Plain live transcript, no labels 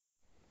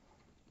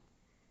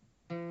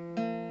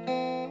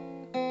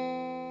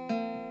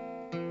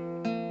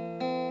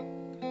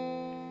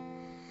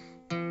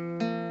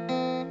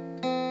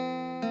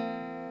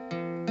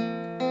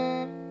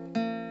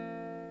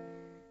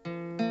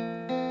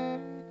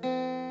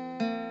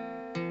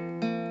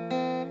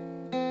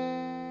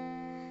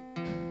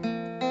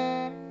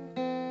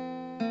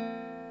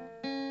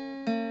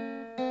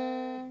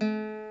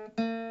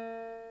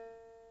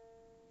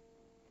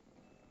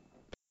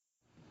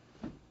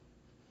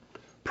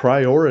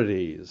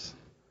Priorities.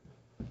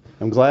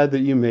 I'm glad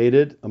that you made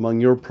it among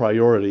your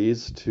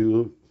priorities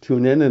to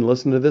tune in and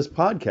listen to this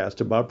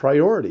podcast about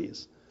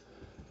priorities.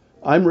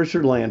 I'm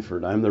Richard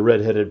Lanford. I'm the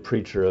redheaded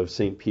preacher of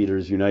St.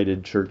 Peter's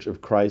United Church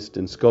of Christ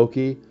in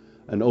Skokie,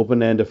 an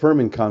open and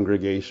affirming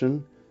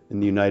congregation in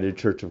the United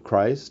Church of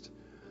Christ.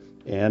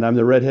 And I'm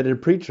the redheaded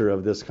preacher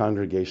of this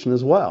congregation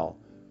as well.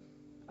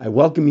 I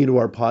welcome you to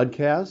our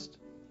podcast.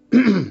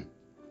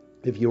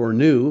 If you are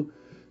new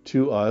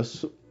to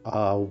us,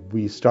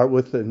 we start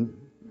with an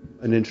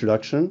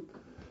introduction,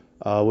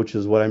 which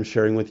is what I'm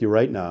sharing with you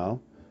right now.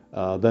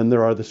 Then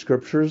there are the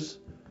scriptures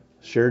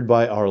shared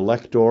by our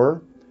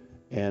lector,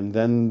 and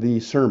then the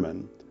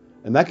sermon.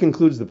 And that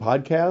concludes the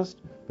podcast,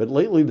 but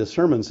lately the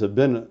sermons have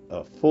been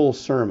a full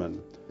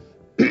sermon.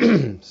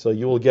 So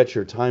you will get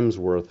your time's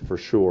worth for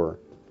sure.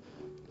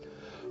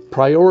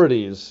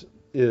 Priorities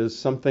is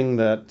something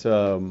that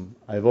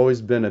I've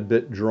always been a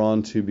bit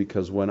drawn to,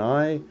 because when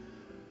I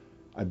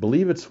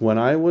believe it's when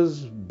I was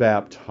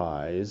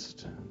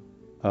baptized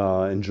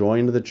and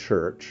joined the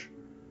church,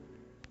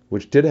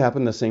 which did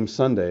happen the same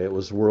Sunday. It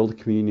was World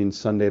Communion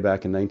Sunday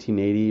back in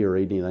 1980 or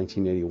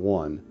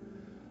 1981,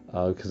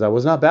 because I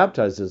was not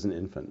baptized as an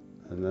infant.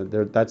 And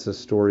that's a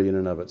story in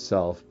and of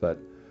itself, but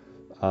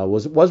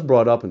was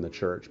brought up in the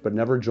church, but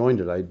never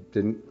joined it.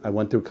 I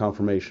went through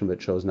confirmation, but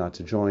chose not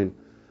to join.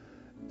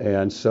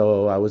 And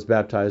so I was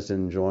baptized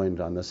and joined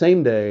on the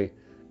same day,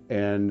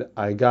 and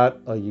I got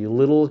a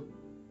little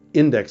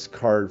index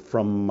card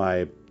from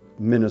my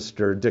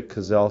minister, Dick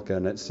Kozelka,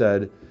 and it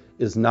said,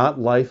 "Is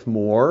not life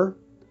more, ...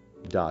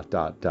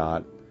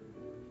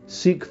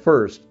 Seek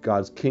first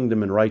God's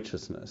kingdom and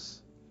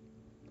righteousness."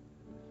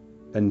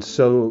 And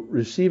so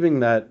receiving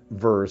that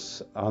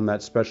verse on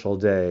that special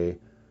day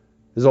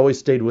has always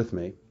stayed with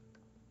me.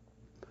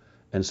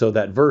 And so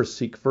that verse,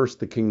 "Seek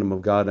first the kingdom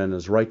of God and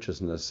his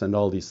righteousness, and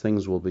all these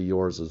things will be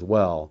yours as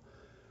well,"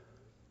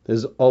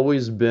 has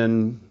always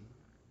been,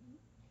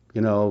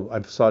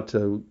 I've sought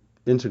to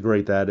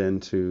integrate that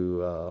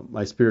into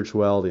my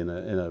spirituality in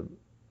a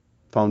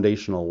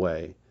foundational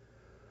way.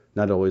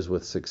 Not always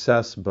with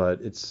success,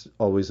 but it's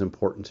always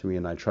important to me,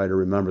 and I try to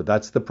remember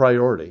that's the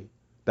priority.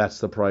 That's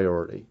the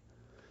priority.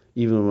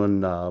 Even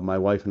when my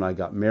wife and I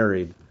got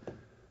married,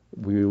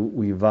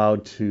 we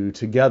vowed to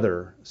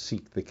together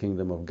seek the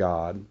kingdom of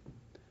God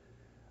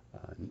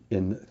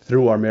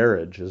through our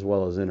marriage as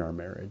well as in our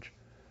marriage.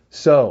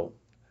 So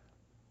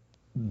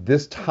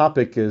this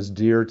topic is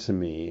dear to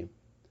me,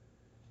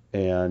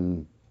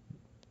 and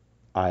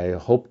I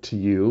hope to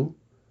you.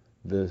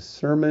 The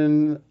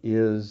sermon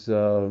is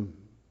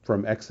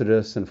from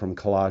Exodus and from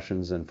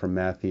Colossians and from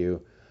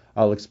Matthew.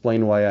 I'll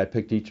explain why I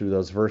picked each of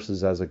those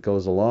verses as it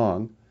goes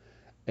along.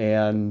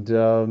 And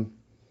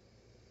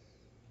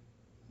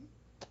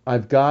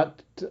I've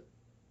got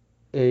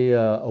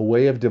a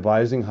way of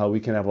devising how we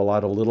can have a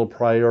lot of little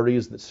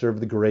priorities that serve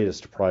the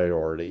greatest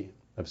priority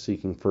of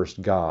seeking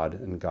first God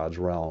and God's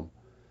realm.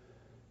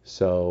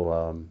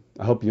 So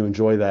I hope you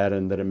enjoy that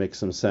and that it makes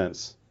some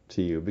sense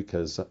to you,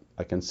 because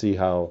I can see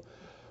how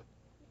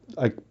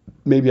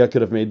maybe I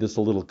could have made this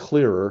a little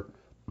clearer,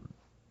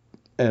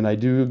 and I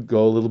do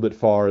go a little bit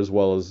far as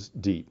well as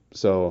deep.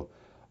 So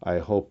I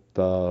hope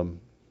I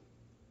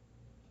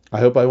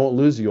won't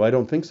lose you. I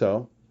don't think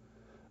so.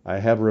 I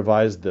have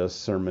revised this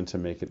sermon to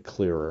make it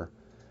clearer.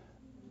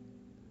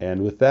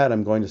 And with that,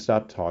 I'm going to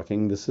stop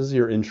talking. This is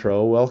your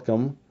intro.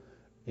 Welcome.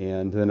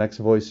 And the next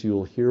voice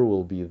you'll hear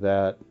will be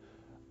that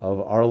of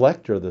our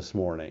lector this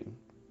morning.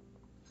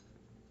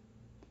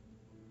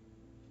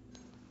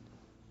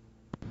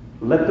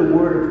 Let the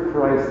word of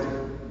Christ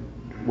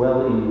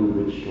dwell in you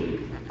richly,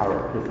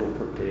 our epistle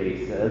for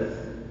today says.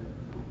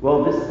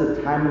 Well, this is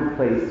a time and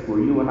place where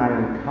you and I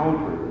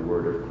encounter the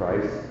word of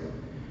Christ,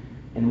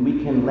 and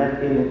we can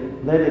let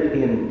it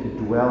in to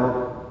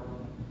dwell,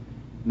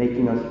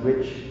 making us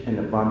rich and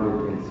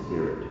abundant in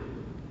spirit.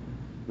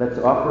 Let's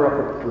offer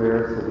up a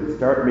prayer so we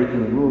start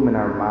making room in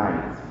our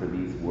minds for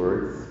these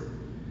words,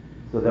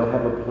 so they'll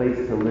have a place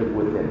to live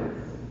within us.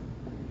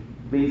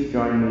 Please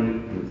join me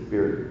in the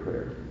spirit of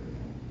prayer.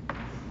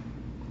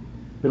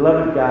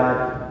 Beloved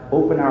God,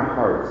 open our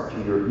hearts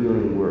to your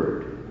healing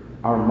word,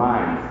 our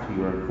minds to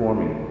your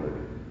informing word,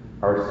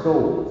 our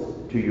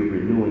souls to your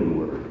renewing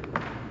word.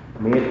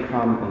 May it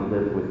come and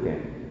live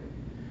within.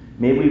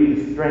 May we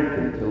be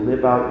strengthened to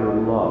live out your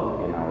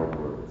love in our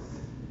words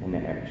and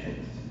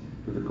actions.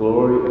 For the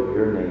glory of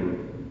your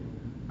name,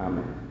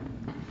 amen.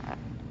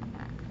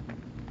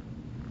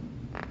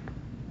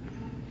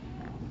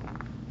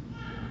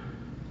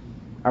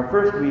 Our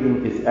first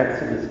reading is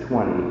Exodus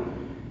 20,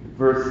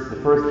 the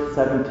first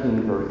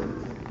 17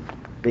 verses.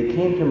 They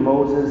came to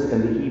Moses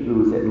and the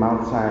Hebrews at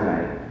Mount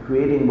Sinai,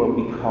 creating what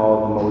we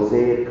call the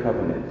Mosaic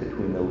covenant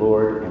between the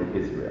Lord and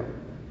Israel.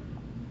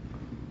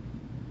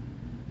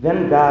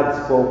 Then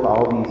God spoke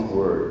all these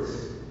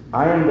words.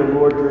 I am the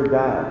Lord your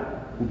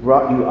God, who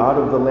brought you out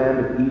of the land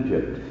of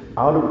Egypt,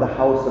 out of the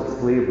house of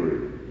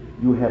slavery.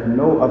 You have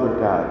no other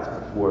gods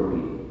before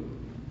me.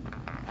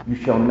 You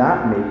shall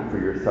not make for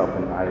yourself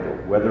an idol,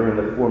 whether in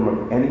the form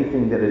of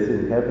anything that is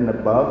in heaven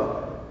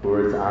above,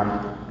 or is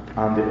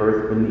on the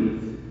earth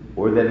beneath,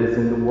 or that is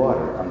in the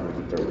water under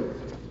the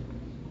earth.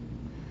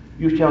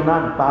 You shall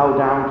not bow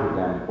down to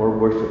them or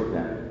worship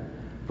them,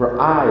 for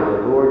I,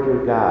 the Lord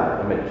your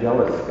God, am a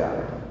jealous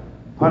God,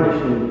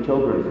 punishing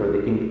children for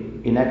the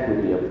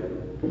inequity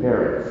of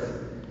parents,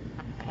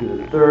 to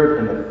the third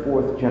and the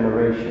fourth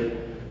generation,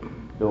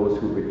 those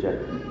who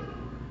reject me,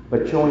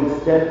 but showing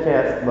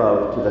steadfast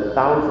love to the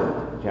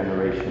 1,000th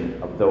generation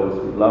of those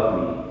who love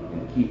me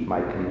and keep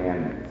my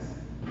commandments.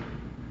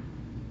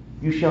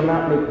 You shall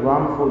not make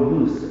wrongful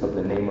use of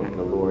the name of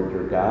the Lord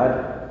your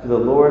God, for the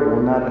Lord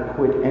will not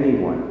acquit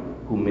anyone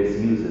who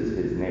misuses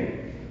his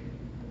name.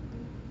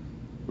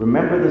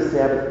 Remember the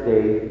Sabbath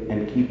day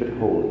and keep it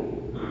holy.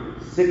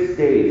 6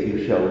 days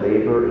you shall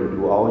labor and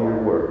do all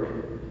your work,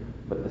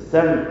 but the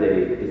seventh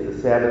day is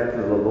the Sabbath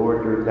to the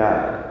Lord your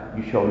God.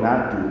 You shall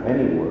not do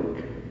any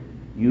work.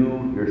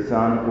 You, your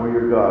son or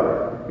your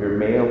daughter, your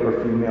male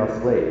or female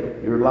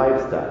slave, your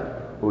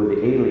livestock, or the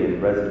alien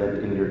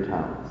resident in your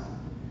towns.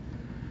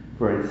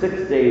 For in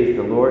 6 days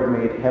the Lord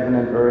made heaven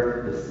and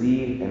earth, the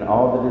sea, and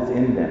all that is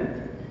in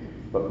them,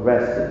 but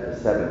rested the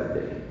seventh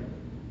day.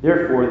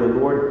 Therefore the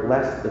Lord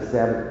blessed the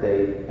Sabbath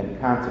day and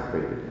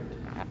consecrated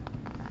it.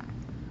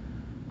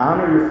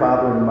 Honor your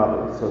father and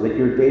mother, so that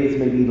your days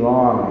may be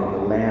long in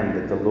the land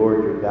that the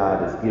Lord your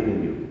God is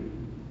giving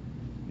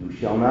you. You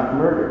shall not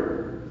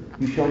murder.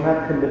 You shall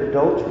not commit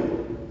adultery.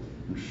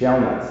 You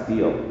shall not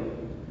steal.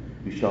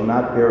 You shall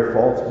not bear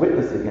false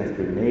witness against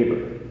your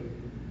neighbor.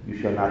 You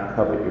shall not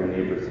covet your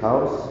neighbor's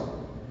house.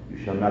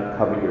 You shall not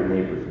covet your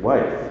neighbor's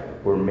wife,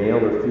 or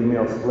male or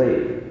female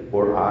slave,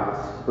 or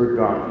ox or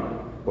donkey,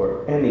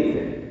 or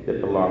anything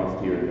that belongs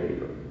to your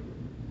neighbor.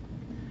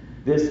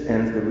 This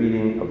ends the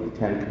reading of the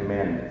Ten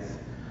Commandments.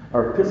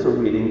 Our epistle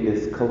reading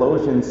is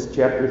Colossians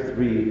chapter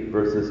 3,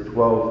 verses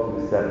 12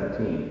 through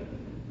 17.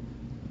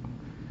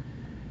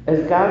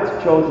 As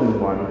God's chosen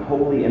one,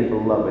 holy and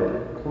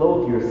beloved,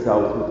 clothe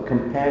yourselves with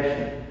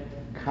compassion,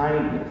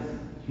 kindness,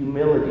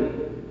 humility,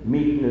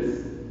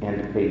 meekness,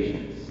 and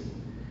patience.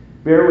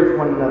 Bear with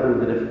one another,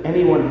 that if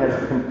anyone has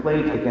a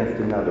complaint against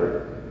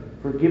another,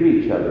 forgive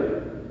each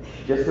other.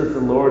 Just as the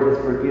Lord has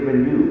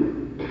forgiven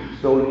you,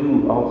 so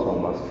you also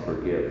must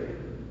forgive.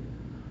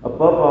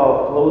 Above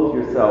all, clothe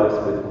yourselves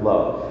with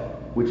love,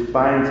 which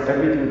binds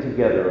everything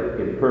together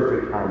in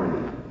perfect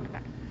harmony.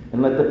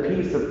 And let the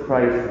peace of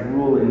Christ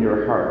rule in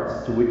your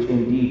hearts, to which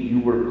indeed you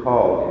were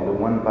called into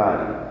one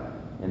body,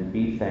 and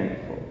be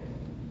thankful.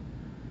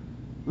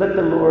 Let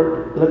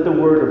the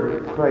word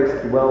of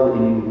Christ dwell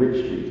in you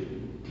richly.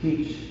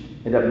 Teach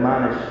and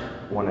admonish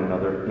one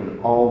another in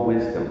all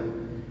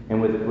wisdom,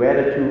 and with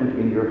gratitude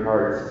in your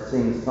hearts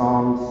sing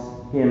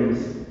psalms,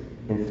 hymns,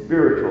 and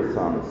spiritual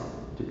songs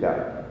to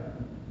God.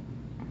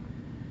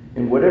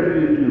 And whatever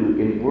you do,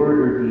 in word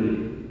or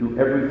deed, do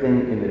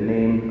everything in the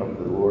name of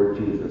the Lord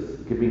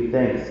Jesus, giving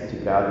thanks to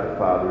God the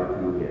Father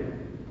through him.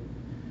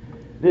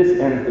 This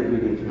ends the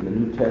reading from the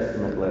New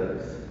Testament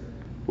letters.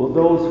 Will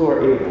those who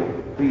are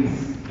able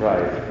please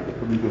rise for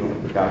the reading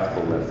of the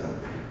gospel lesson?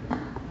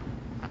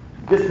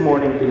 This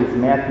morning it is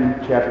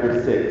Matthew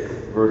chapter 6,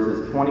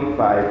 verses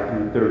 25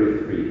 through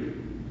 33.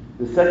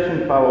 The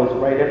section follows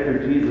right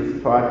after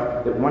Jesus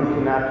taught that one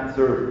cannot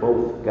serve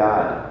both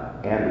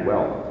God and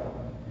wealth.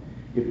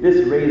 If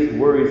this raised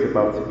worries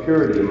about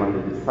security among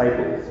the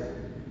disciples,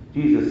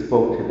 Jesus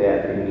spoke to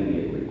that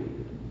immediately.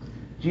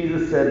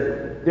 Jesus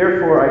said,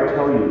 "Therefore I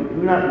tell you,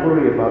 do not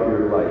worry about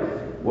your life,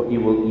 what you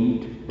will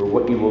eat or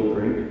what you will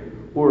drink,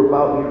 or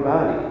about your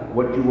body,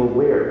 what you will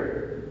wear.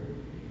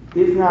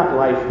 Is not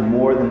life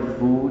more than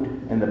food,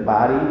 and the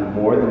body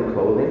more than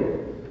clothing?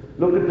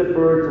 Look at the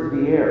birds of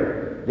the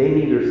air. They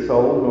neither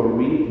sow nor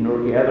reap nor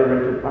gather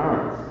into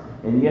barns,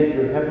 and yet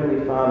your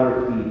heavenly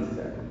Father feeds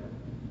them.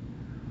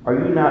 Are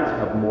you not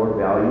of more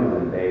value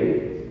than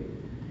they?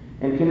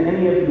 And can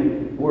any of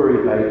you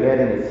worry by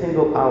adding a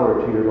single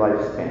hour to your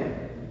lifespan?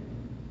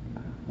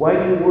 Why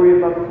do you worry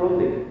about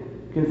clothing?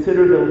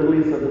 Consider the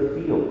lilies of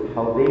the field,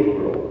 how they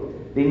grow.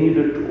 They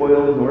neither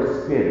toil nor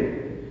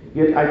spin.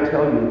 Yet I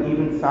tell you,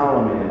 even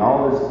Solomon in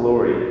all his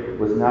glory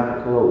was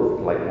not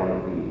clothed like one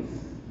of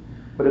these.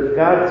 But if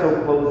God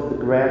so clothes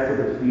the grass of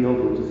the field,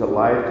 which is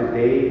alive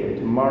today and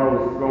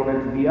tomorrow is thrown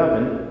into the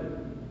oven,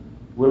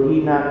 will he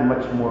not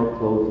much more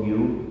clothe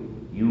you,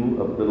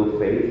 you of little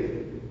faith?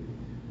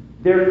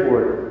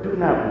 Therefore, do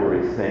not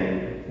worry,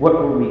 saying, what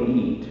will we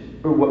eat,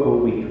 or what will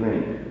we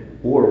drink,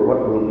 or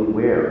what will we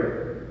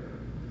wear?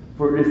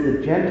 For it is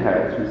the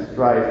Gentiles who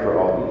strive for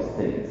all these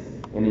things.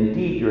 And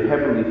indeed, your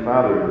heavenly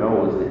Father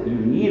knows that you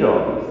need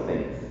all these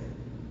things.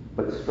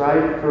 But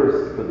strive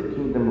first for the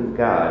kingdom of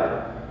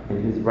God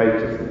and his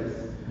righteousness,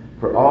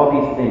 for all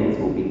these things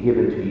will be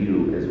given to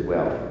you as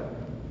well."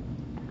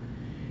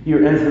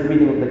 Here ends the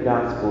reading of the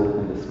gospel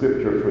and the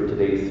scripture for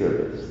today's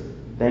service.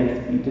 Thanks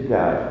be to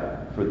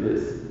God for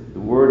this, the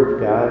word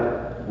of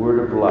God, word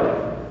of life,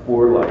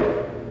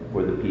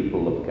 for the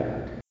people of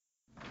God.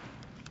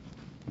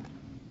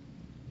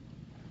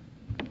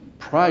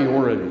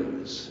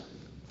 Priorities.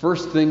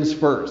 First things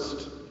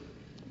first.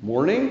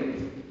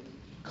 Morning,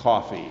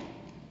 coffee.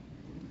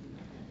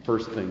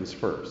 first things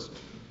first.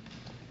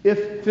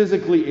 If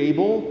physically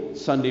able,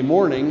 Sunday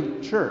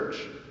morning, church.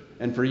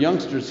 And for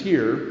youngsters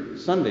here,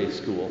 Sunday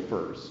school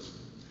first.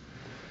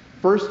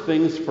 First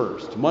things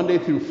first. Monday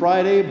through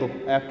Friday,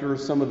 after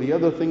some of the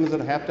other things that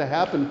have to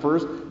happen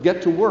first,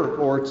 get to work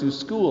or to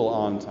school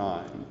on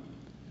time.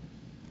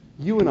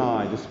 You and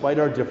I, despite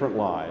our different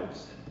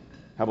lives,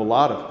 have a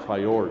lot of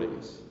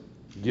priorities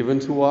given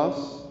to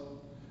us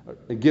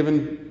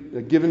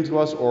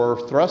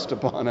or thrust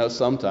upon us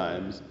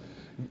sometimes,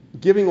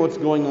 giving what's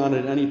going on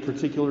at any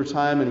particular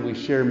time, and we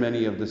share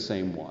many of the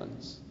same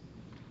ones.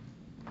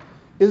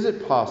 Is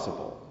it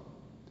possible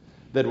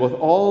that with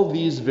all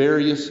these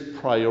various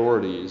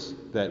priorities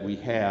that we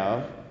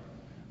have,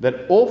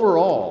 that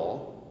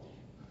overall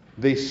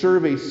they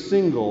serve a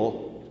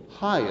single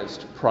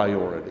highest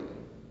priority?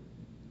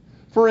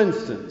 For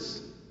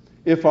instance,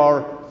 if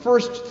our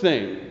first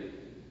thing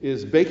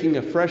is baking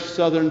a fresh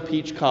southern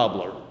peach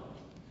cobbler,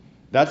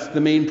 that's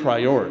the main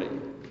priority.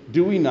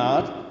 Do we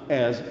not,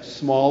 as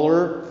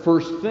smaller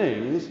first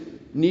things,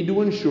 need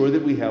to ensure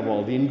that we have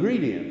all the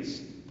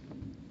ingredients?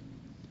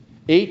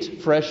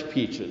 8 fresh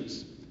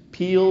peaches,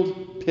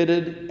 peeled,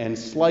 pitted, and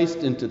sliced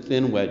into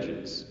thin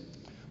wedges.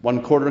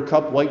 1/4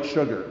 cup white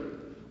sugar,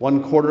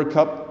 1/4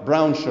 cup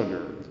brown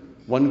sugar,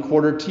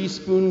 1/4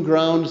 teaspoon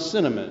ground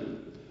cinnamon,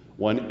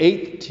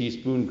 1/8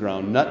 teaspoon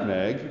ground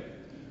nutmeg,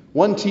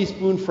 1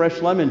 teaspoon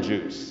fresh lemon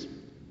juice,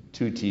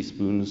 2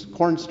 teaspoons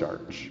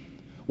cornstarch,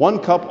 1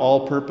 cup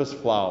all-purpose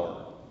flour,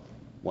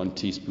 1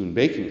 teaspoon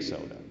baking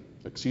soda,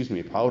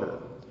 powder,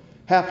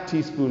 1/2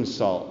 teaspoon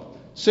salt,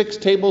 6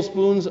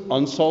 tablespoons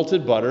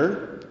unsalted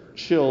butter,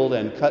 chilled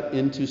and cut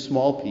into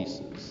small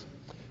pieces.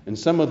 And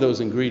some of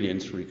those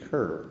ingredients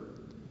recur.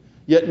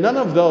 Yet none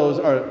of those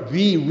are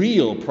the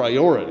real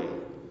priority.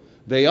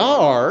 They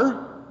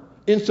are,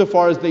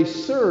 insofar as they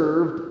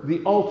serve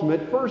the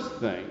ultimate first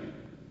thing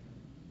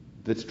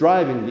that's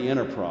driving the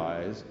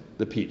enterprise,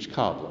 the peach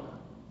cobbler.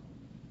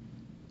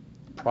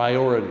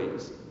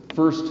 Priorities,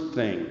 first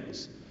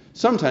things,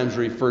 sometimes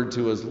referred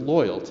to as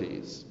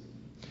loyalties.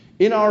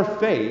 In our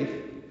faith,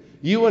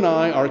 you and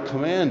I are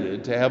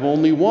commanded to have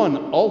only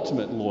one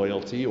ultimate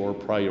loyalty or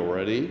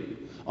priority.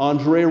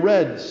 Andre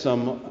read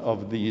some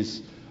of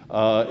these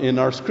in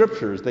our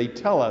scriptures. They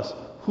tell us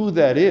who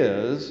that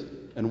is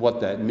and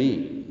what that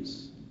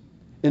means.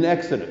 In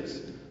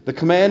Exodus, the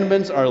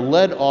commandments are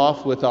led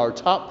off with our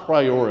top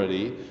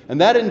priority, and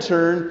that in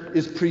turn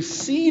is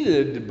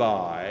preceded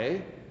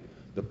by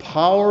the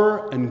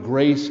power and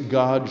grace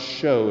God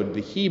showed the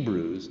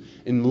Hebrews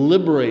in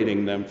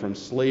liberating them from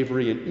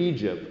slavery in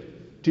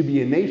Egypt to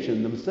be a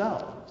nation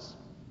themselves.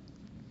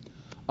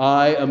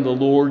 I am the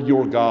Lord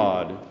your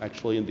God.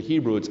 Actually, in the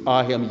Hebrew, it's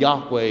I am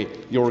Yahweh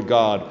your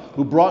God,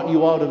 who brought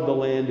you out of the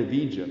land of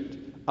Egypt,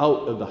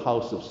 out of the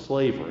house of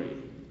slavery.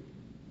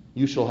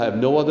 You shall have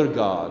no other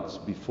gods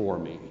before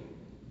me.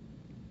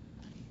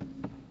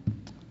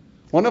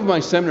 One of my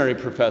seminary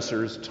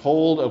professors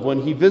told of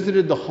when he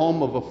visited the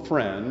home of a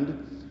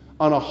friend.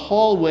 On a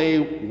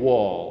hallway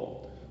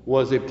wall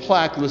was a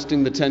plaque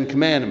listing the 10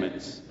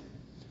 Commandments,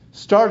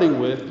 starting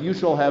with, you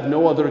shall have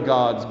no other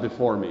gods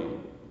before me.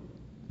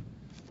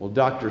 Well,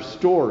 Dr.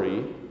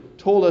 Story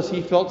told us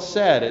he felt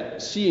sad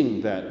at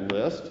seeing that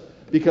list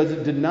because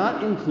it did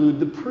not include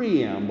the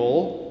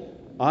preamble,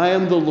 I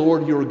am the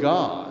Lord your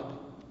God,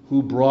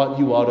 who brought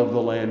you out of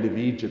the land of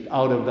Egypt,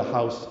 out of the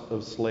house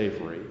of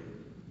slavery.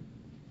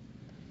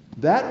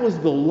 That was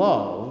the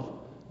love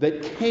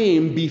that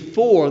came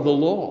before the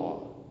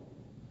law.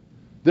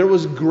 There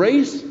was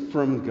grace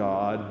from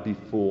God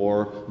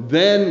before,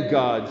 then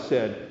God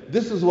said,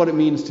 this is what it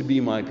means to be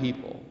my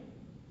people.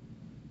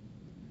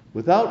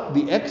 Without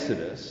the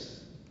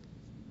Exodus,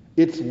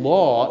 it's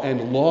law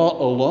and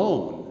law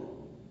alone.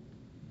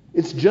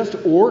 It's just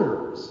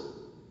orders,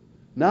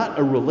 not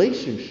a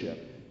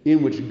relationship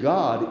in which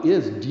God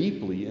is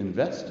deeply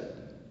invested,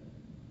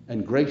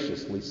 and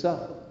graciously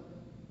so.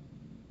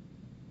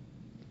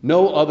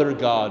 No other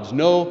gods,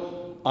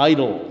 no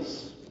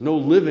idols, no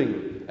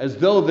living, as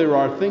though there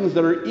are things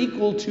that are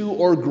equal to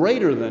or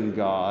greater than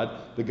God,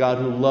 the God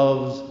who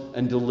loves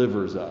and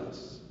delivers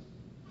us.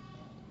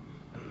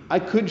 I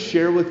could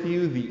share with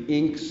you the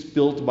ink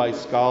spilt by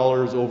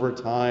scholars over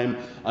time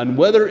on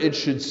whether it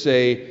should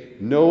say,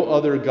 no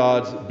other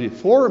gods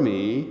before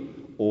me,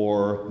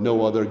 or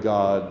no other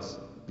gods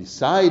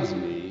besides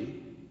me.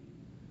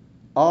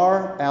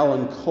 R.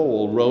 Alan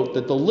Cole wrote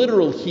that the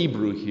literal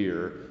Hebrew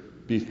here,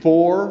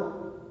 before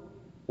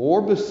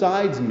or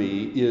besides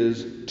me,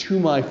 is to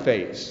my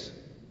face.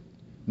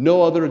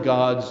 No other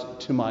gods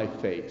to my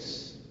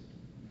face.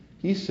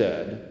 He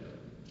said,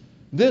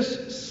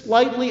 this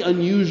slightly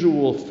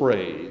unusual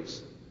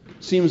phrase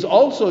seems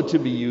also to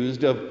be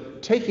used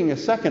of taking a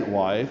second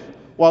wife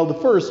while the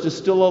first is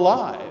still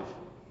alive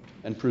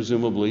and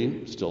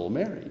presumably still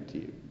married to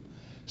you.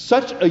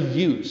 Such a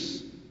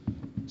use,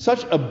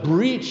 such a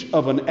breach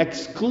of an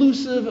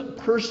exclusive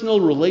personal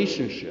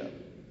relationship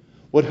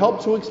would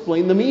help to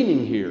explain the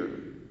meaning here.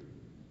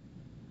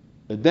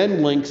 It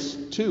then links,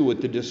 too,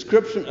 with the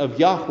description of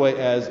Yahweh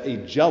as a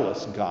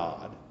jealous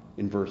God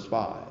in verse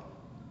 5.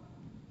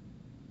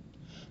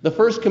 The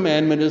first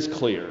commandment is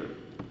clear.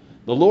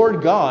 The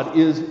Lord God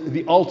is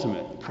the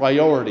ultimate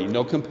priority,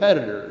 no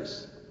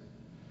competitors.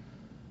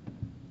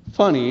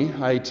 Funny,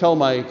 I tell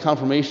my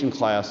confirmation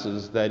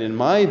classes that in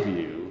my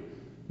view,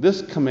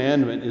 this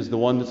commandment is the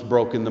one that's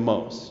broken the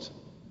most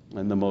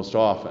and the most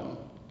often.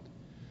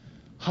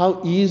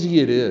 How easy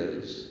it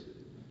is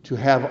to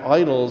have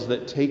idols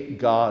that take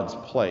God's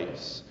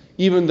place,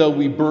 even though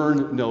we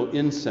burn no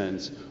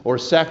incense or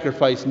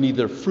sacrifice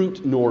neither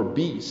fruit nor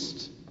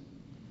beast.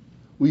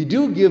 We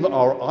do give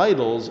our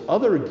idols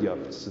other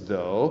gifts,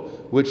 though,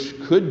 which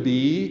could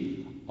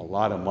be a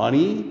lot of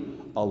money,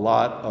 a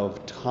lot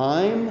of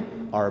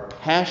time, our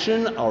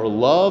passion, our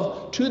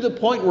love, to the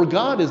point where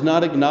God is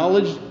not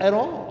acknowledged at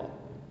all.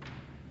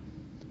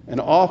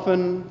 And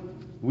often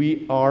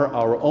we are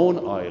our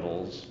own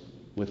idols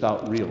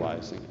without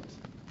realizing it.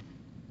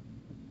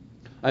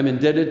 I'm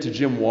indebted to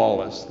Jim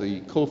Wallace, the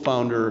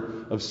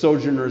co-founder of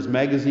Sojourners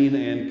Magazine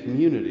and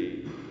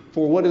Community,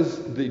 for what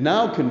is the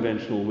now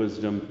conventional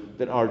wisdom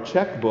that our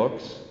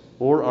checkbooks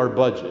or our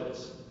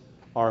budgets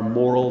are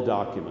moral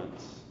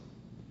documents.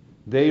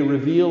 They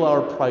reveal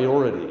our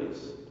priorities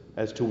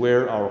as to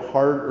where our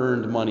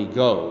hard-earned money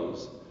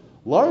goes,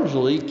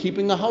 largely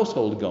keeping the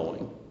household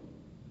going.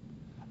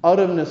 Out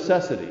of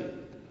necessity,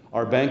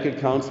 our bank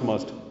accounts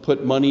must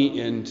put money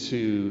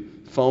into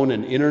phone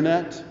and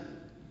internet,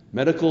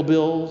 medical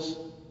bills,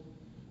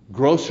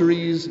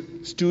 groceries,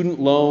 student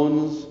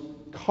loans,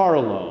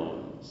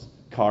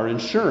 car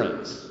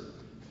insurance,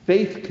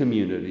 faith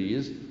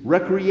communities,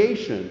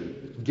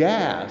 recreation,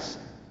 gas,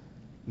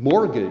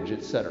 mortgage,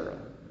 etc.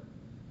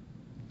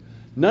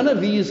 None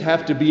of these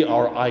have to be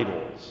our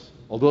idols,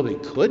 although they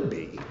could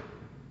be.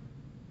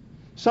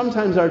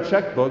 Sometimes our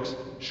checkbooks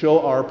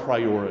show our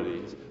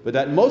priorities, but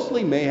that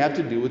mostly may have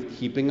to do with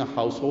keeping a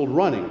household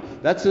running.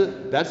 That's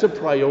a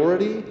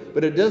priority,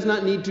 but it does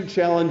not need to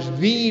challenge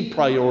the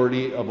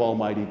priority of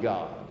Almighty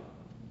God.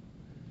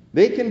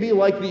 They can be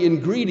like the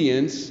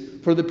ingredients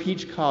for the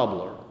peach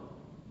cobbler.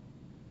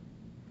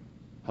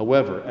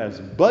 However, as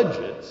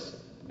budgets,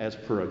 as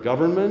per a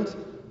government,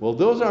 well,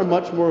 those are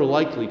much more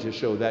likely to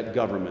show that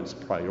government's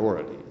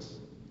priorities.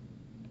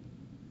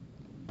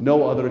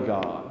 No other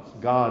gods.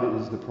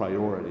 God is the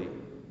priority.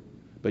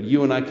 But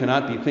you and I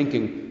cannot be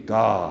thinking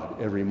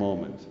God every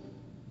moment.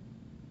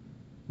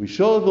 We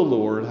show the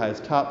Lord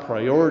has top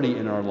priority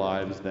in our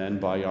lives then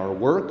by our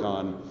work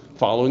on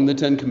following the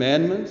Ten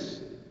Commandments,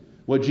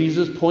 what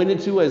Jesus pointed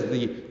to as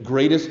the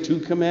greatest two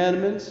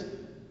commandments,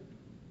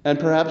 and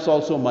perhaps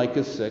also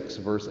Micah 6,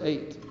 verse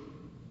 8.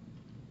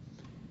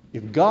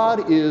 If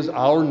God is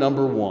our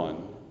number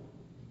one,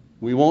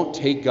 we won't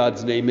take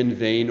God's name in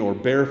vain or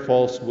bear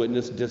false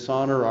witness,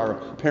 dishonor our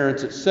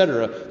parents,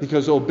 etc.,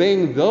 because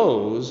obeying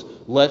those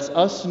lets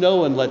us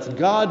know and lets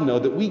God know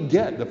that we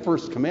get the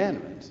first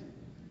commandment.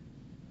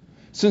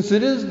 Since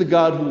it is the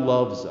God who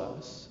loves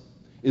us,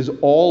 is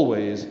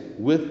always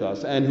with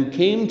us, and who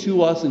came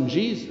to us in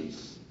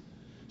Jesus,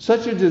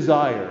 such a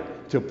desire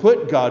to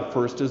put God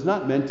first is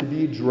not meant to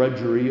be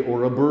drudgery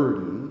or a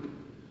burden,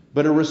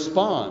 but a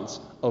response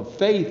of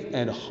faith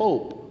and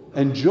hope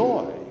and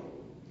joy.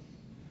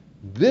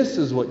 This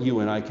is what you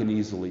and I can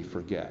easily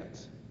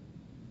forget.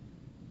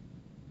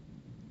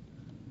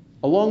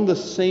 Along the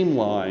same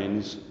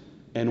lines,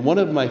 and one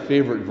of my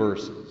favorite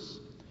verses,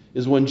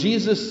 is when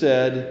Jesus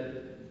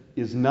said,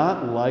 "Is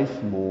not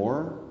life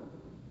more?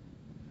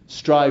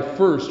 Strive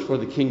first for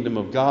the kingdom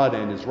of God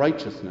and his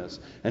righteousness,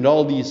 and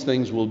all these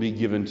things will be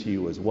given to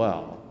you as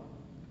well."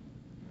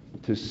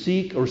 To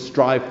seek or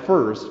strive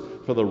first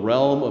for the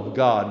realm of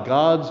God,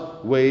 God's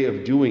way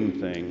of doing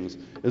things,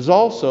 is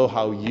also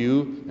how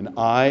you and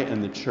I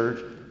and the church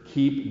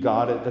keep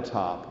God at the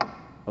top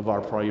of our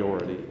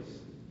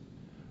priorities.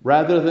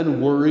 Rather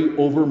than worry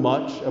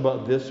overmuch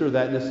about this or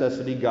that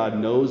necessity God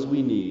knows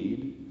we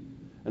need,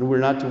 and we're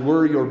not to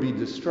worry or be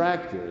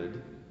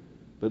distracted,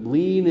 but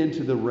lean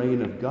into the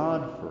reign of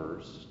God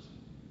first.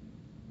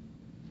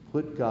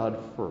 Put God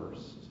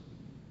first.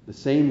 The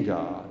same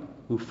God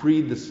who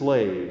freed the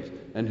slaves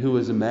and who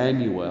is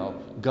Emmanuel,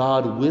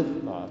 God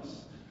with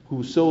us,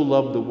 who so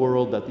loved the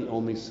world that the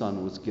only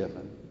Son was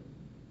given.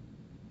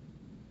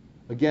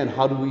 Again,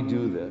 how do we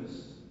do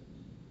this?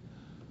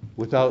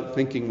 Without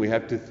thinking we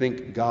have to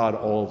think God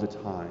all the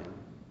time.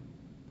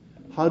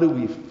 How do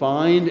we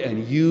find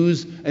and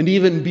use and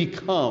even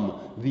become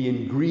the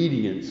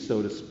ingredients,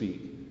 so to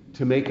speak,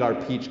 to make our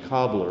peach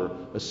cobbler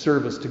a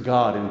service to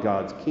God and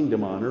God's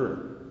kingdom on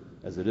earth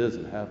as it is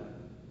in heaven?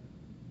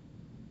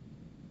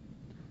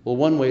 Well,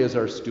 one way is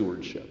our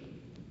stewardship.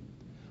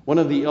 One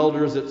of the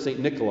elders at St.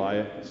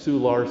 Nikolai, Sue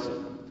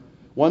Larson,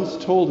 once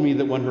told me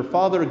that when her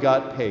father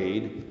got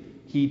paid,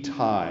 he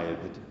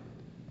tithed.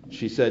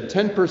 She said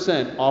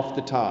 10% off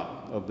the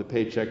top of the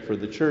paycheck for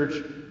the church,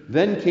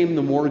 then came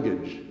the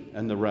mortgage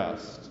and the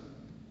rest.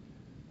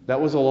 That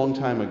was a long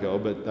time ago,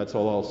 but that's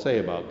all I'll say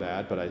about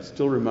that, but I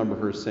still remember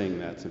her saying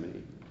that to me.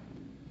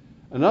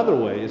 Another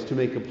way is to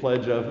make a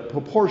pledge of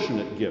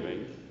proportionate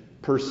giving,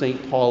 per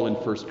St. Paul in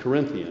 1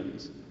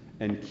 Corinthians,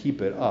 and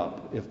keep it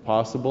up. If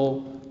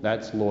possible,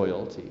 that's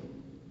loyalty.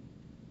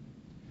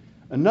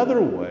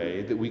 Another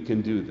way that we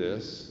can do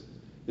this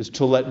is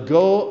to let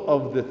go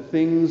of the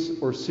things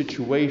or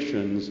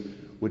situations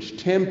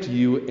which tempt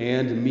you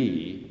and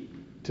me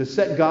to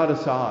set God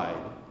aside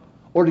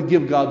or to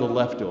give God the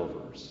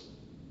leftovers.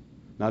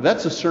 Now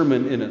that's a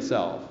sermon in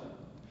itself.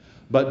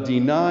 But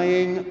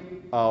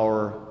denying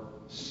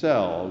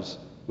ourselves,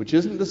 which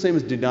isn't the same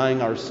as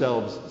denying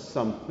ourselves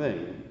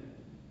something,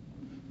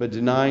 but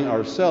denying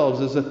ourselves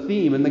is a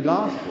theme in the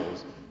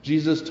Gospels.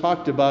 Jesus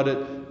talked about it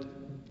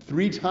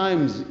 3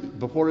 times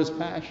before his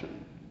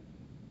passion.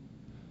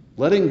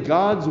 Letting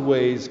God's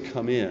ways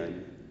come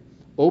in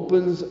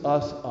opens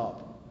us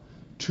up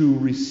to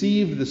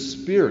receive the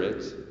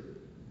Spirit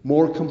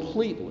more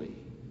completely,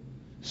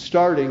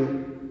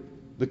 starting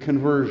the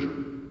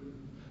conversion.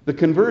 The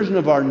conversion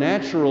of our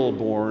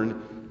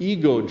natural-born,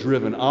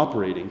 ego-driven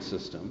operating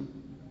system,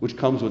 which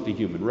comes with the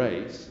human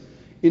race,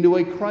 into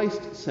a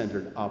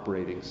Christ-centered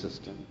operating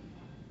system.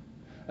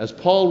 As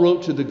Paul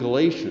wrote to the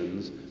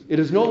Galatians, it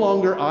is no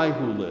longer I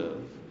who live,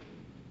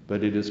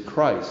 but it is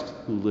Christ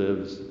who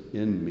lives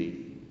in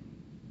me.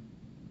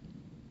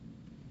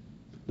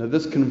 Now,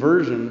 this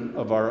conversion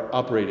of our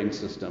operating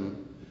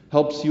system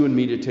helps you and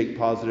me to take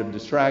positive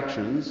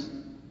distractions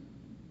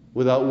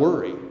without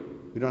worry.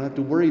 We don't have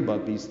to worry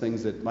about these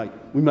things that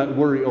we might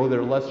worry, oh,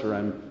 they're lesser.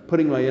 I'm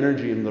putting my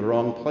energy in the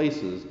wrong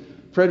places.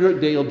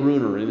 Frederick Dale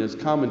Bruner, in his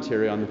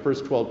commentary on the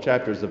first 12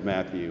 chapters of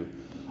Matthew,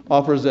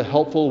 offers a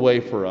helpful way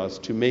for us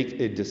to make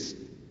a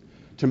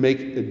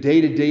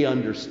day-to-day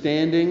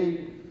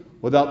understanding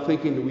without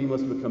thinking that we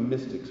must become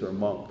mystics or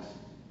monks.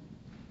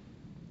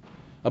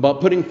 About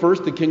putting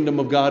first the kingdom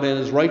of God and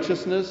his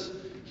righteousness,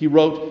 he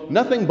wrote,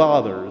 "Nothing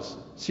bothers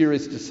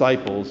serious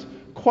disciples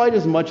quite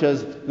as much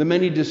as the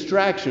many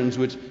distractions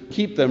which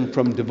keep them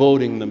from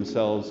devoting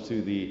themselves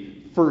to the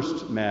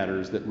first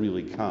matters that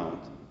really count.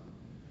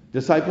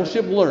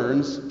 Discipleship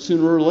learns,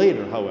 sooner or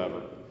later,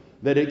 however,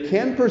 that it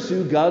can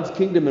pursue God's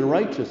kingdom and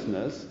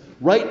righteousness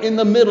right in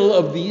the middle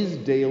of these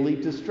daily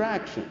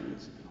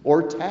distractions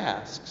or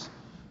tasks.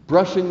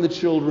 Brushing the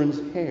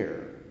children's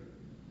hair,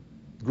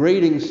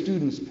 grading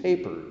students'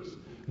 papers,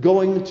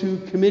 going to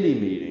committee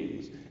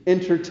meetings,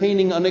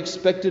 entertaining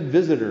unexpected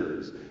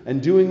visitors,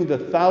 and doing the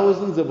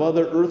thousands of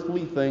other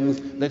earthly things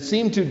that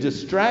seem to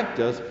distract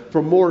us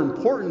from more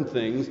important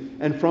things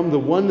and from the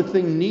one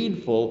thing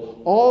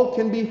needful, all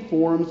can be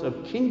forms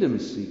of kingdom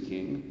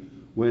seeking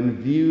when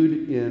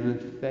viewed in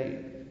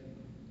faith."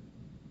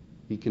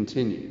 He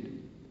continued,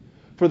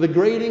 "For the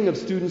grading of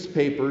students'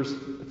 papers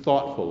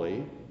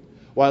thoughtfully,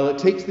 while it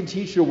takes the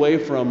teacher away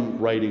from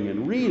writing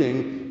and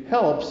reading,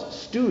 helps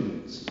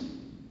students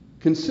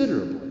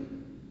considerably.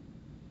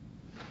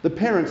 The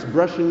parents'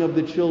 brushing of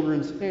the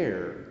children's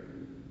hair,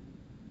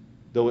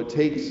 though it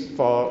takes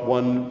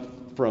one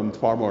from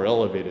far more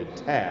elevated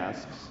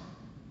tasks,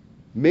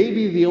 may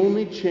be the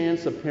only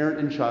chance a parent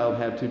and child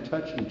have to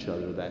touch each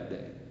other that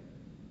day.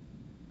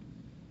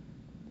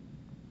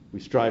 We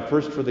strive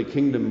first for the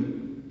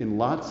kingdom in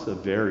lots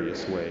of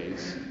various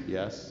ways,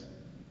 yes?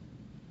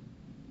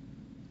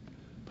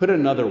 Put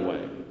another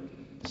way,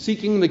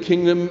 seeking the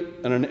kingdom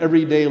in an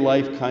everyday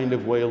life kind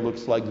of way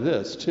looks like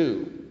this,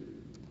 too.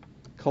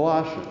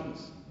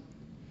 Colossians.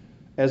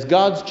 As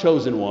God's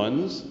chosen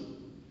ones,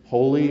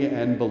 holy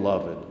and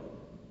beloved.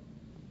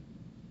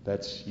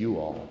 That's you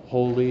all,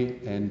 holy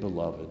and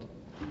beloved.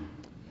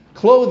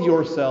 Clothe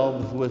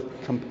yourselves with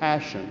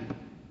compassion,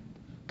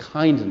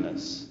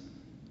 kindness,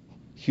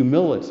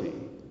 humility,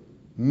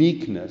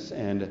 meekness,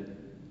 and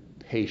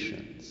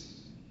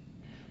patience.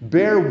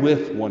 Bear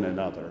with one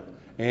another.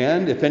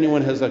 And if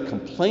anyone has a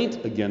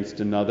complaint against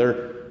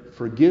another,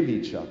 forgive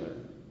each other.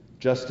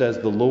 Just as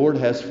the Lord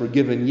has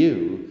forgiven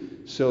you,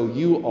 so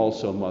you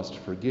also must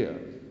forgive.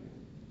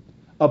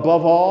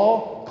 Above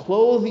all,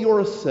 clothe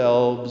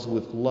yourselves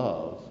with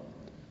love,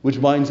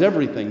 which binds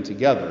everything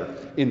together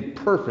in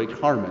perfect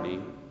harmony.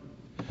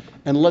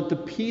 And let the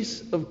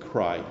peace of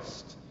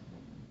Christ,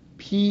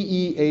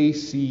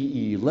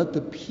 P-E-A-C-E, let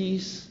the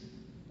peace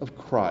of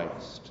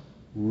Christ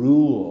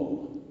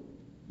rule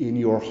in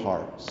your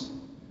hearts,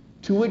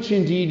 to which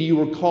indeed you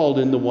were called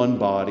in the one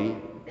body,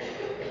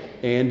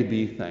 and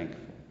be thankful.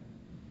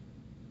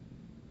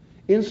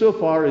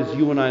 Insofar as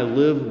you and I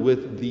live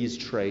with these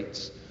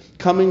traits,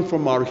 coming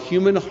from our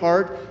human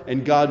heart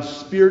and God's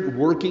Spirit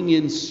working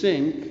in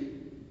sync,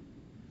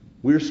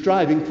 we're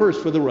striving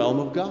first for the realm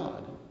of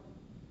God.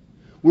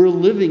 We're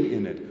living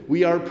in it.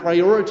 We are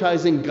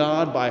prioritizing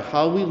God by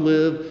how we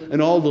live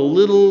and all the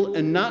little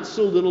and not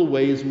so little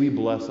ways we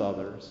bless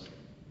others.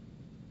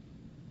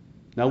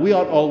 Now, we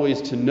ought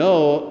always to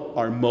know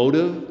our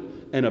motive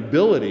and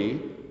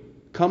ability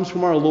comes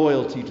from our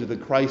loyalty to the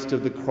Christ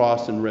of the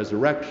cross and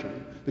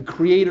resurrection, the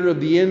creator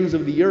of the ends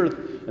of the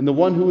earth and the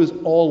one who is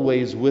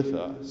always with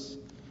us.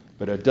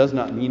 But it does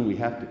not mean we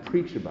have to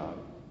preach about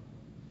it.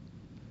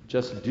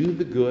 Just do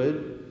the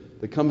good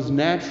that comes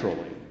naturally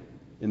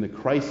in the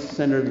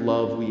Christ-centered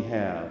love we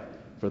have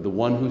for the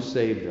one who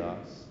saved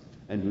us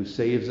and who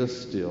saves us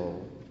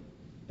still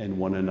and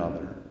one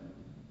another.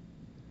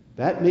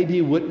 That may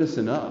be witness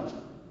enough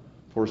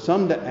for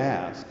some to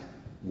ask,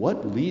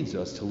 What leads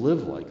us to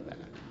live like that?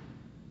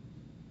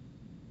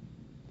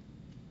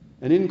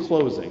 And in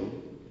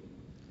closing,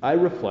 I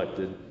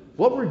reflected,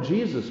 what were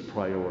Jesus'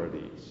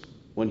 priorities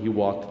when he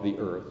walked the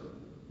earth?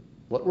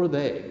 What were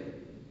they?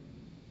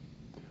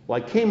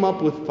 Well, I came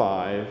up with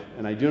 5,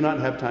 and I do not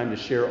have time to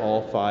share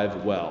all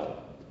 5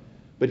 well.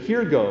 But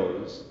here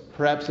goes,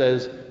 perhaps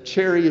as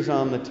cherries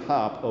on the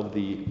top of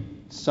the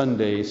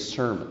Sunday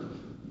sermon.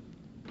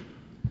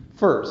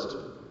 First,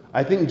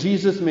 I think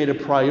Jesus made a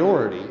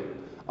priority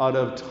out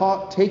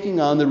of taking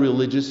on the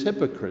religious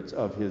hypocrites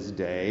of his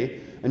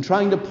day and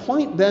trying to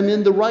point them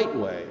in the right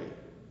way.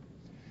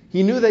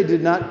 He knew they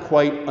did not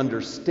quite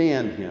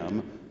understand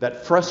him.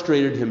 That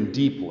frustrated him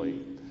deeply.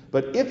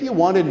 But if he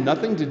wanted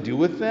nothing to do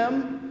with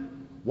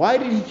them, why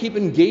did he keep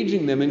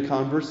engaging them in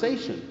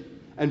conversation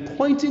and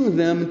pointing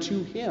them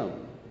to him?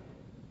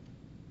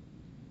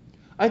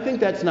 I think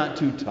that's not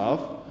too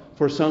tough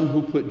for some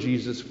who put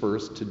Jesus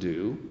first to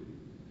do.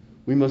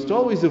 We must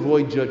always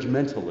avoid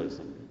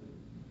judgmentalism.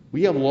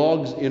 We have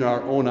logs in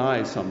our own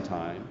eyes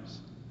sometimes.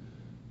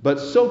 But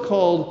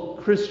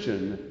so-called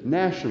Christian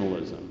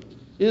nationalism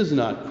is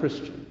not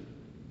Christian.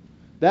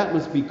 That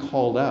must be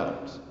called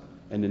out.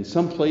 And in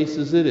some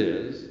places it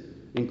is,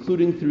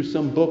 including through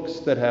some books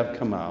that have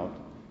come out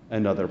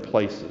and other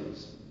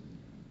places.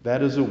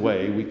 That is a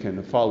way we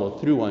can follow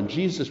through on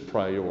Jesus'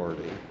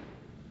 priority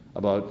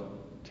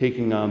about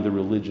taking on the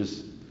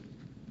religious,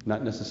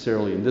 not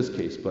necessarily in this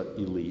case, but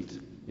elite.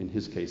 In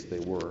his case, they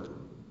were.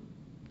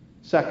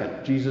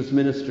 Second, Jesus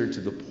ministered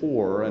to the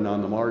poor and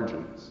on the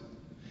margins.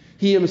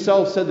 He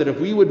himself said that if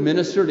we would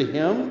minister to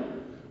him,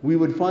 we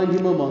would find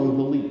him among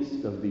the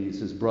least of these,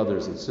 his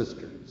brothers and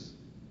sisters.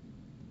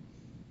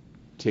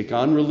 Take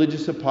on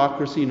religious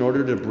hypocrisy in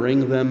order to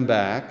bring them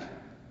back.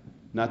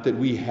 Not that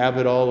we have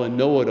it all and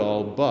know it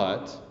all,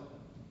 but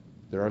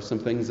there are some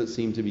things that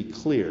seem to be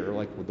clear,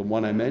 like the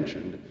one I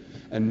mentioned.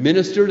 And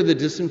minister to the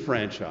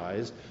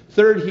disenfranchised.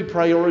 Third, he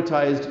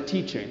prioritized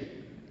teaching.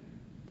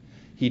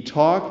 He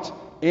talked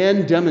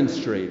and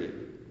demonstrated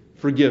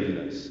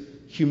forgiveness,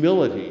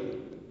 humility,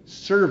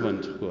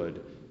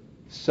 servanthood,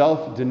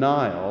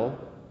 self-denial,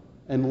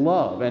 and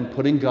love, and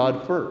putting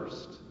God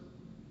first.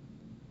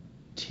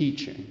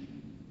 Teaching.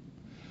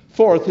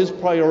 Fourth, his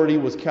priority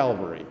was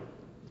Calvary.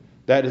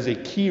 That is a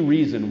key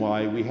reason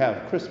why we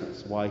have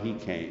Christmas, why he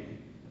came.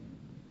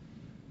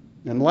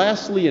 And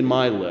lastly in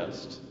my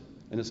list,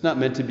 and it's not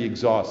meant to be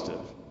exhaustive,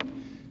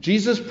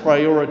 Jesus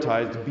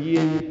prioritized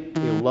being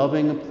a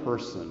loving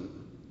person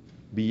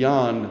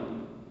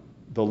beyond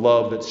the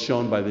love that's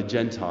shown by the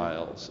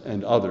Gentiles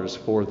and others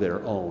for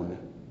their own.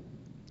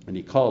 And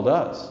he called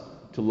us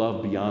to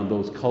love beyond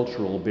those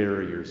cultural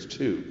barriers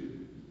too.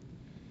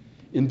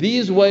 In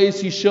these ways,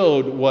 he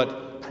showed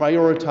what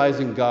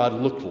prioritizing God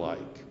looked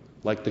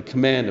like the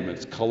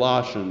commandments,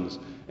 Colossians,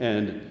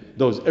 and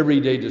those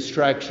everyday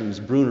distractions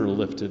Bruner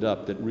lifted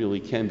up that really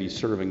can be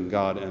serving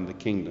God and the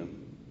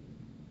kingdom.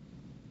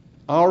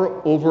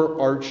 Our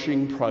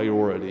overarching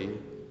priority,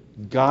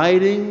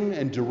 guiding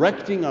and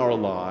directing our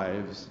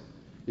lives,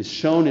 is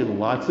shown in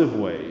lots of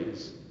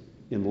ways,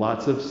 in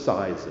lots of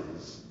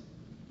sizes,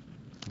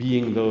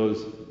 being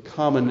those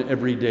common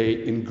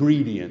everyday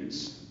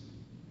ingredients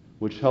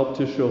which help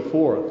to show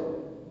forth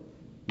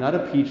not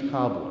a peach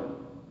cobbler,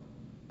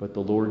 but the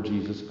Lord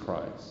Jesus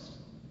Christ.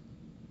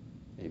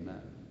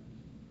 Amen.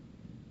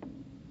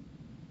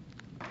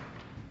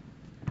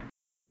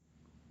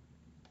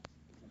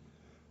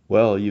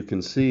 Well, you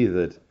can see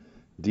that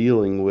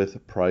dealing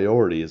with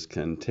priorities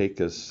can take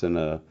us in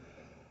a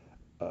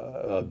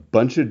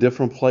bunch of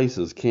different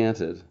places, can't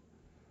it?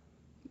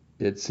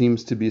 It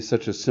seems to be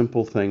such a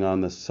simple thing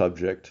on the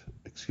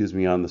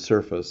on the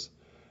surface,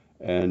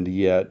 and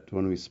yet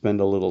when we spend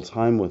a little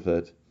time with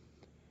it,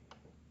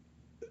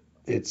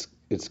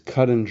 it's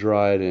cut and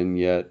dried, and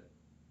yet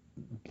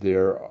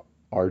there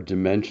are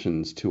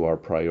dimensions to our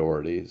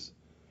priorities,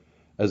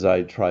 as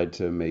I tried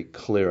to make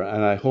clear,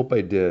 and I hope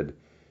I did.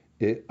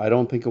 I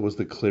don't think it was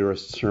the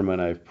clearest sermon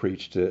I've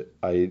preached.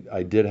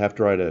 I did have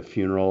to write a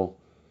funeral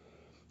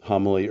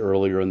homily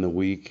earlier in the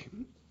week,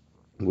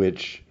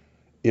 which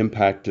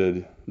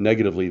impacted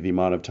negatively the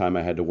amount of time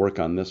I had to work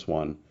on this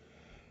one.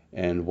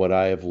 And what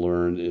I have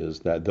learned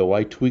is that though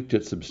I tweaked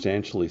it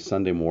substantially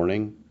Sunday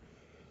morning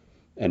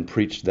and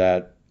preached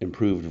that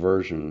improved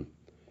version,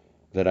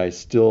 that I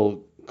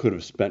still could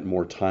have spent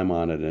more time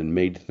on it and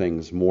made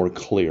things more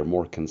clear,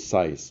 more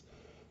concise,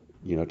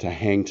 to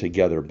hang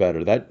together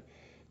better. That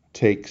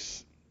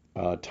takes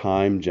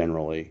time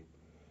generally,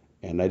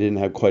 and I didn't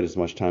have quite as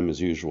much time as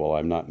usual.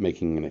 I'm not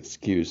making an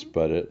excuse,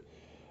 but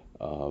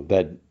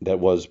that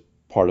was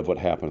part of what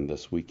happened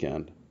this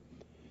weekend.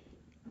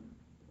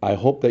 I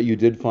hope that you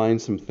did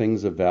find some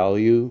things of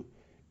value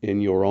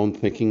in your own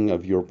thinking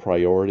of your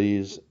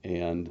priorities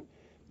and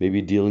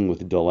maybe dealing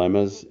with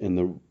dilemmas in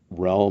the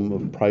realm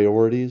of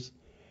priorities.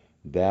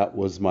 That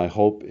was my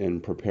hope in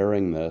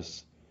preparing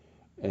this.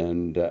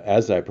 And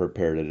as I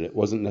prepared it, it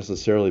wasn't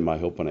necessarily my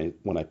hope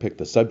when I picked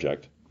the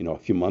subject, a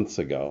few months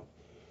ago.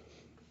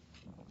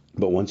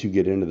 But once you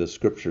get into the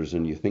scriptures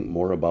and you think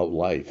more about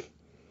life,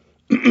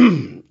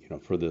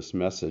 for this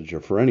message or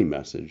for any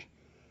message,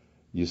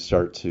 you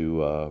start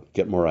to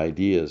get more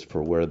ideas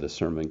for where the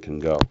sermon can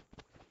go.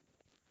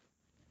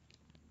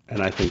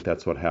 And I think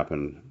that's what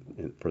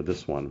happened for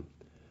this one.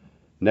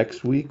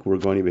 Next week, we're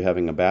going to be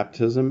having a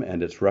baptism,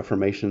 and it's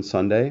Reformation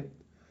Sunday.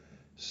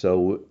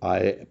 So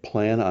I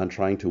plan on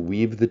trying to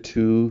weave the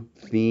two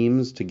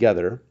themes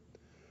together.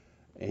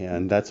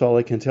 And that's all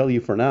I can tell you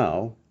for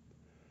now.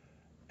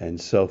 And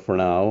so for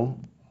now,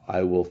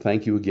 I will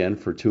thank you again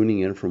for tuning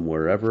in from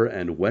wherever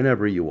and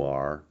whenever you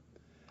are,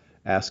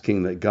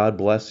 asking that God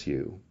bless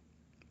you,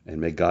 and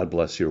may God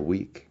bless your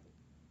week.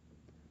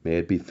 May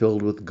it be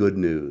filled with good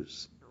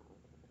news.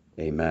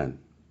 Amen.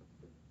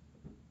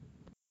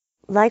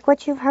 Like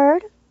what you've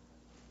heard?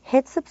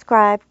 Hit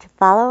subscribe to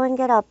follow and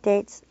get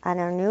updates on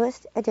our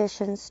newest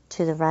additions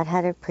to the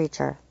Red-Headed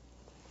Preacher.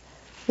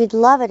 We'd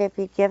love it if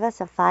you'd give us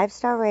a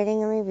 5-star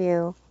rating and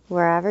review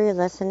wherever you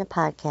listen to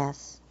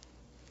podcasts.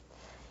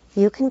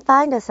 You can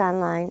find us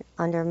online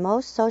under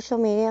most social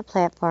media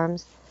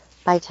platforms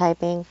by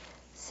typing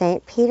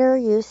St. Peter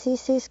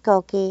UCC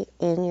Skokie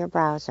in your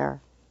browser.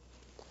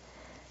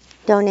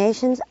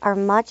 Donations are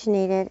much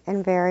needed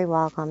and very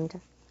welcomed.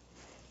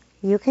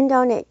 You can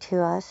donate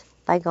to us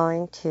by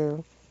going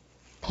to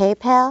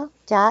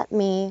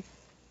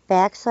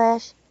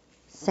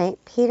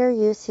paypal.me/St. Peter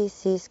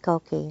UCC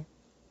Skokie.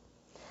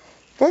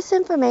 This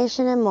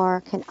information and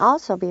more can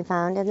also be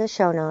found in the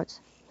show notes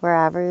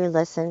wherever you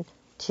listen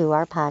to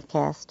our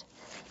podcast.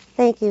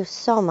 Thank you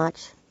so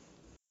much